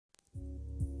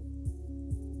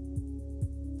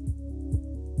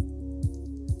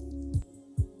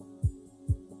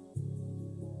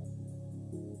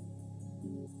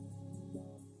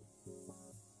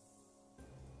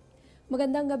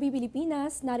Magandang gabi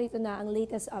Pilipinas, narito na ang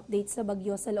latest update sa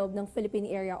bagyo sa loob ng Philippine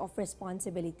Area of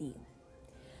Responsibility.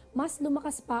 Mas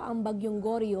lumakas pa ang bagyong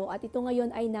Goryo at ito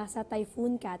ngayon ay nasa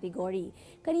typhoon category.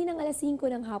 Kaninang alas 5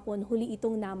 ng hapon, huli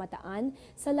itong namataan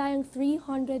sa layang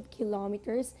 300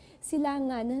 kilometers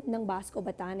silangan ng Basco,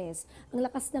 Batanes. Ang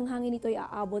lakas ng hangin nito ay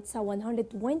aabot sa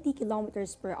 120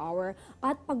 kilometers per hour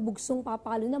at pagbugsong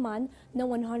papalo naman ng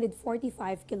 145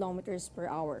 kilometers per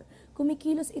hour.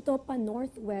 Kumikilos ito pa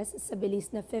northwest sa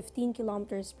bilis na 15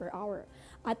 kilometers per hour.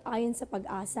 At ayon sa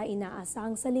pag-asa,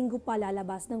 inaasang sa linggo pa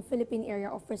lalabas ng Philippine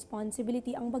Area of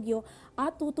Responsibility ang bagyo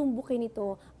at tutumbukin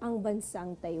nito ang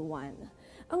bansang Taiwan.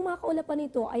 Ang mga kaulapan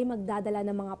nito ay magdadala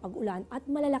ng mga pag-ulan at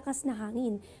malalakas na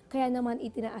hangin, kaya naman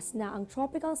itinaas na ang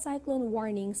Tropical Cyclone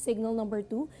Warning Signal number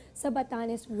 2 sa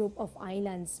Batanes Group of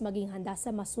Islands, maging handa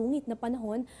sa masungit na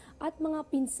panahon at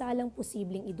mga pinsalang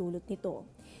posibleng idulot nito.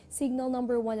 Signal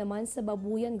number 1 naman sa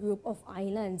Babuyan Group of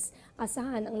Islands.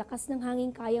 Asahan ang lakas ng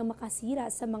hangin kayang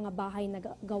makasira sa mga bahay na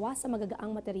gawa sa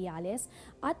magagaang materyales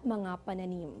at mga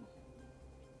pananim.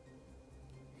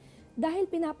 Dahil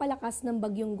pinapalakas ng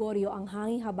bagyong Goryo ang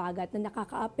hanging habagat na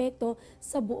nakakaapekto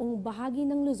sa buong bahagi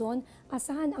ng Luzon,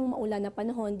 asahan ang maulan na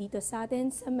panahon dito sa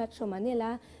atin sa Metro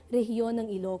Manila, rehiyon ng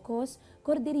Ilocos,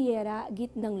 Cordillera,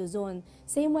 gitnang Luzon.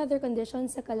 Same weather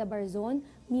conditions sa Calabarzon,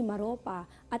 Mimaropa,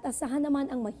 at asahan naman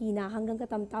ang mahina hanggang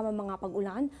katamtamang mga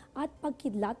pag-ulan at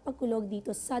pagkidlat-pagkulog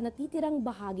dito sa natitirang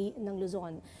bahagi ng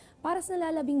Luzon. Para sa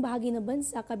nalalabing bahagi ng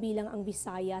bansa, kabilang ang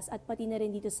Visayas at pati na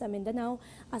rin dito sa Mindanao,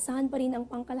 asahan pa rin ang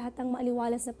pangkalahatang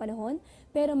maaliwalas na panahon,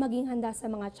 pero maging handa sa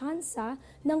mga tsansa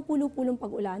ng pulo-pulong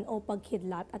pag-ulan o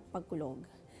pagkidlat at pagkulog.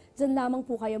 Diyan lamang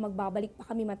po kayo, magbabalik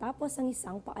pa kami matapos ang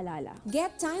isang paalala.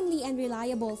 Get timely and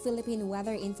reliable Philippine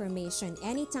weather information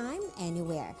anytime,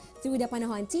 anywhere through the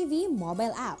Panahon TV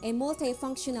mobile app, a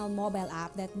multifunctional mobile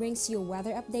app that brings you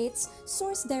weather updates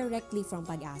sourced directly from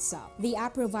Pag-asa. The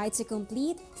app provides a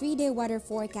complete 3-day weather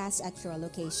forecast at your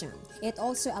location. It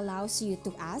also allows you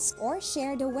to ask or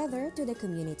share the weather to the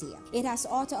community. It has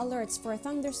auto alerts for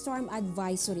thunderstorm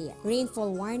advisory,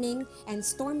 rainfall warning, and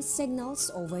storm signals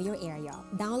over your area.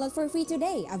 Download for free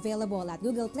today, available at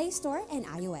Google Play Store and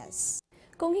iOS.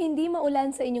 Kung hindi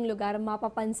maulan sa inyong lugar,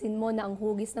 mapapansin mo na ang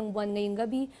hugis ng buwan ngayong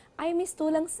gabi ay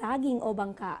mistulang saging o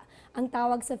bangka. Ang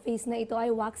tawag sa phase na ito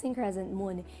ay waxing crescent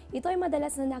moon. Ito ay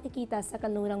madalas na nakikita sa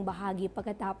kanlurang bahagi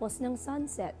pagkatapos ng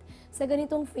sunset. Sa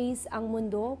ganitong phase, ang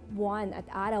mundo, buwan at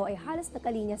araw ay halos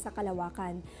nakalinya sa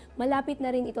kalawakan. Malapit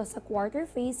na rin ito sa quarter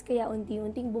phase, kaya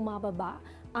unti-unting bumababa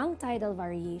ang tidal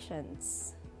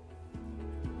variations.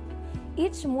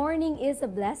 Each morning is a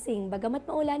blessing. Bagamat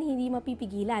maulan, hindi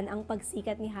mapipigilan ang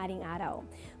pagsikat ni Haring Araw.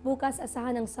 Bukas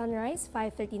asahan ang sunrise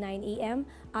 5:39 AM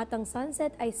at ang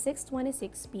sunset ay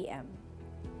 6:26 PM.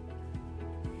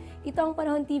 Ito ang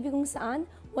Panahon TV kung saan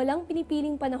walang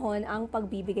pinipiling panahon ang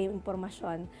pagbibigay ng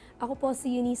impormasyon. Ako po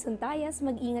si Eunice Santayas,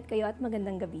 mag-ingat kayo at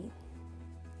magandang gabi.